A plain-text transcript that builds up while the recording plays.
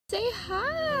Say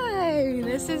hi!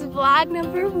 This is vlog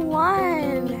number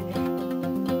 1.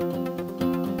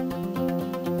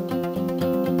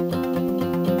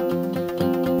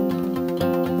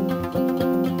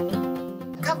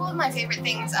 My favorite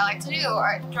things I like to do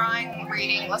are drawing,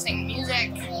 reading, listening to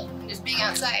music, and just being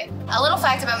outside. A little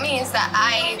fact about me is that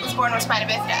I was born with spina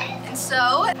bifida, and so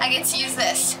I get to use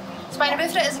this. Spina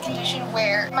bifida is a condition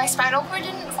where my spinal cord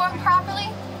didn't form properly,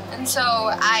 and so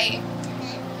I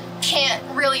can't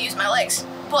really use my legs,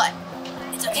 but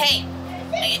it's okay.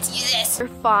 I get to use this. For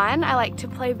fun, I like to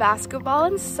play basketball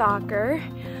and soccer.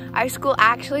 Our school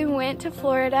actually went to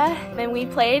Florida and we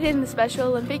played in the Special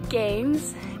Olympic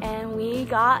Games and we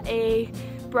got a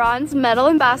bronze medal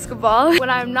in basketball. When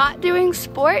I'm not doing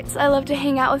sports, I love to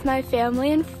hang out with my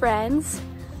family and friends.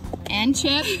 And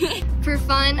Chip. For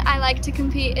fun, I like to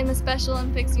compete in the Special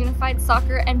Olympics Unified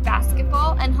Soccer and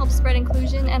Basketball and help spread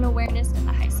inclusion and awareness in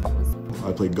the high schools.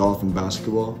 I play golf and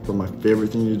basketball, but my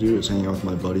favorite thing to do is hang out with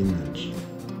my buddy Mitch.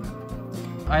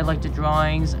 I like the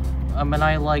drawings. And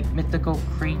I like mythical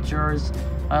creatures,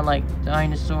 I like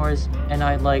dinosaurs, and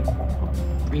I like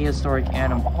prehistoric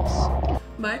animals.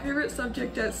 My favorite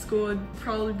subject at school would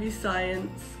probably be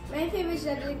science. My favorite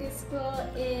subject at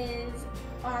school is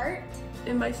art.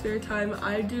 In my spare time,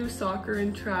 I do soccer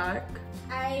and track.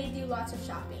 I do lots of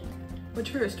shopping. What's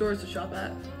your favorite stores to shop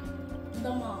at? The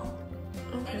mall.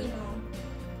 Okay. Any mall.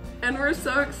 And we're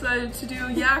so excited to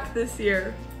do Yak this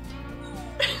year.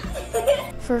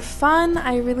 For fun,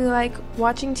 I really like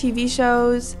watching TV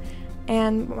shows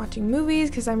and watching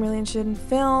movies because I'm really interested in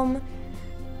film,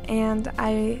 and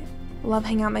I love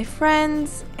hanging out with my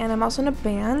friends, and I'm also in a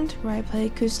band where I play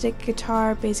acoustic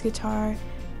guitar, bass guitar,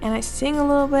 and I sing a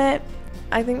little bit.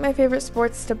 I think my favorite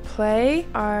sports to play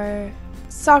are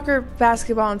soccer,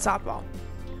 basketball, and softball.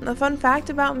 The fun fact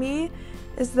about me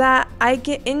is that I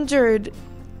get injured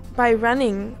by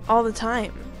running all the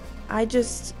time.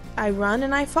 I run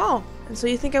and I fall. And so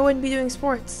you think I wouldn't be doing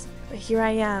sports. But here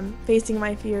I am, facing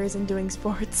my fears and doing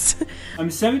sports. I'm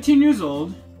 17 years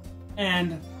old,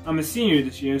 and I'm a senior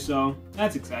this year, so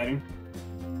that's exciting.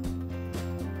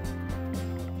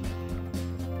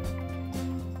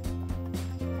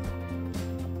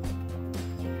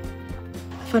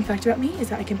 Fun fact about me is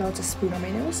that I can balance a spoon on my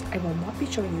nose. I will not be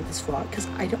showing you this vlog because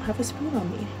I don't have a spoon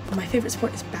on me. My favorite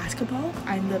sport is basketball.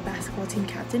 I'm the basketball team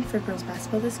captain for girls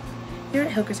basketball this year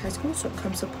at Hillcrest High School, so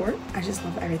come support. I just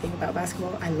love everything about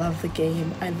basketball. I love the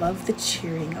game. I love the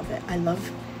cheering of it. I love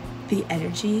the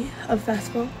energy of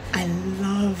basketball. I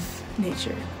love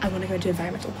nature. I want to go into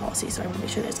environmental policy, so I want to make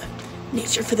sure there's a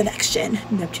nature for the next gen.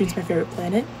 Neptune's my favorite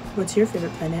planet. What's your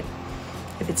favorite planet?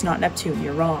 If it's not Neptune,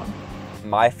 you're wrong.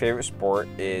 My favorite sport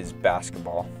is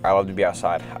basketball. I love to be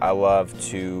outside. I love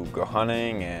to go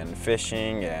hunting and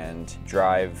fishing and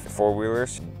drive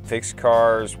four-wheelers, fix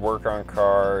cars, work on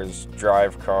cars,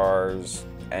 drive cars,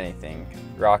 anything.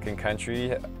 Rock and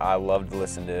country, I love to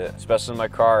listen to it, especially in my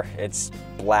car. It's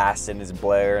blasting, it's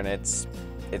blaring, it's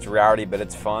rowdy, but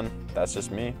it's fun. That's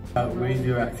just me. We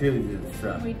do activities and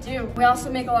stuff. We do. We also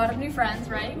make a lot of new friends,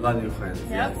 right? A lot of new friends,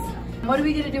 yep. Yes. What do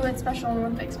we get to do at Special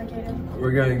Olympics, McKaden?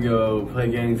 We're going to go play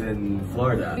games in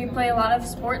Florida. We play a lot of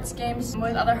sports games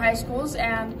with other high schools,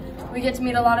 and we get to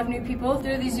meet a lot of new people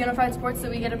through these unified sports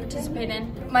that we get to participate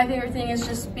in. My favorite thing is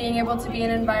just being able to be in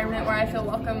an environment where I feel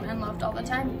welcome and loved all the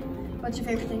time. What's your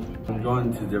favorite thing? I'm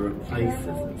going to different places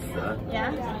and stuff.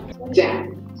 Yeah? Jack.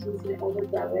 She's my older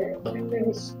brother. My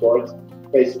favorite sports,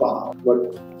 baseball.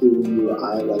 What do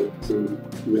I like to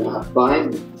do? Have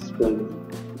fun, spend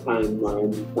time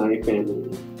with my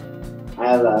family.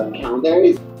 I love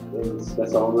calendars and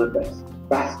Special Olympics.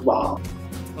 Basketball.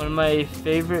 One of my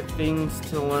favorite things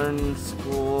to learn in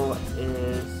school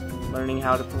is learning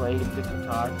how to play the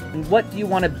guitar. And what do you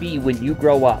want to be when you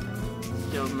grow up?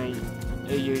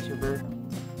 A YouTuber.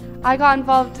 I got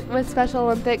involved with Special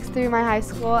Olympics through my high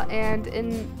school, and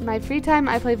in my free time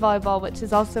I play volleyball, which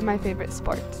is also my favorite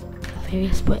sport. My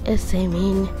favorite sport is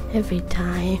swimming every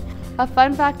time. A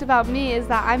fun fact about me is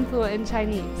that I'm fluent in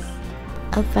Chinese.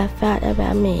 A fun fact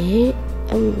about me,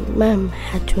 I'm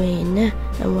Hatwin,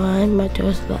 and one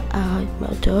medals out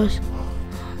medals.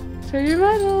 Show your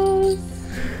medals!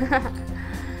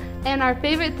 And our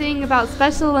favorite thing about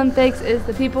Special Olympics is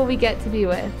the people we get to be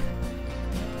with.